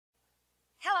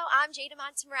I'm Jada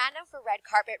Montemarano for Red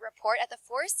Carpet Report at the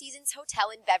Four Seasons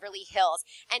Hotel in Beverly Hills,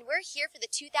 and we're here for the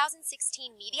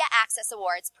 2016 Media Access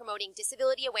Awards promoting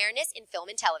disability awareness in film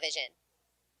and television.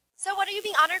 So what are you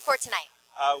being honored for tonight?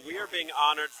 We are being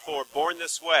honored for Born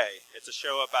This Way. It's a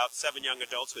show about 7 young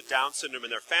adults with Down syndrome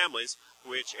and their families,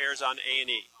 which airs on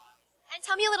A&E. And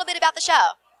tell me a little bit about the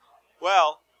show.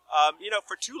 Well,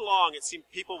 for too long it seemed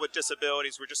people with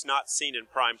disabilities were just not seen in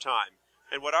prime time.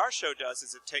 And what our show does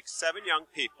is it takes 7 young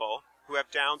people who have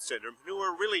Down syndrome, who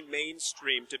are really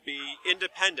mainstream to be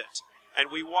independent. And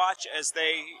we watch as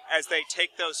they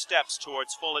take those steps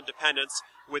towards full independence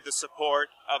with the support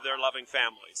of their loving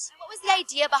families. What was the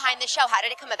idea behind the show? How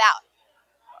did it come about?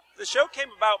 The show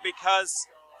came about because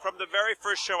from the very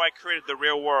first show I created, The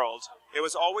Real World, it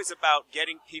was always about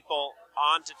getting people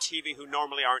onto TV who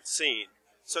normally aren't seen.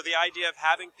 So the idea of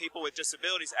having people with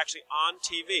disabilities actually on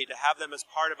TV, to have them as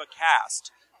part of a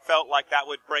cast, felt like that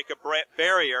would break a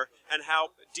barrier and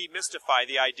help demystify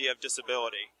the idea of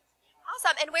disability.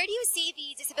 Awesome. And where do you see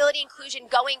the disability inclusion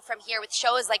going from here with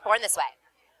shows like Born This Way?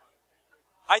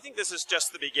 I think this is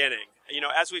just the beginning.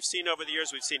 As we've seen over the years,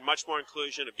 we've seen much more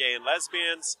inclusion of gay and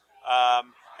lesbians,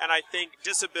 and I think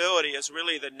disability is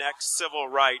really the next civil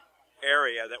right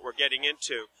area that we're getting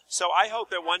into. So I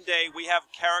hope that one day we have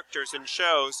characters in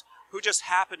shows who just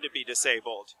happen to be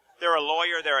disabled. They're a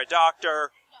lawyer, they're a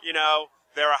doctor,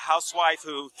 they're a housewife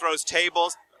who throws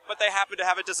tables, but they happen to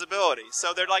have a disability.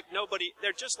 So they're like nobody,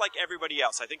 they're just like everybody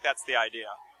else. I think that's the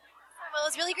idea. Well, it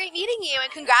was really great meeting you,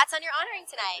 and congrats on your honoring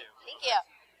tonight. Thank you.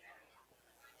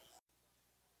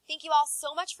 Thank you all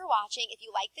so much for watching. If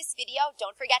you like this video,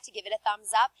 don't forget to give it a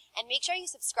thumbs up, and make sure you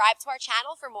subscribe to our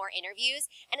channel for more interviews.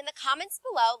 And in the comments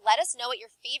below, let us know what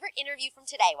your favorite interview from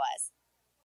today was.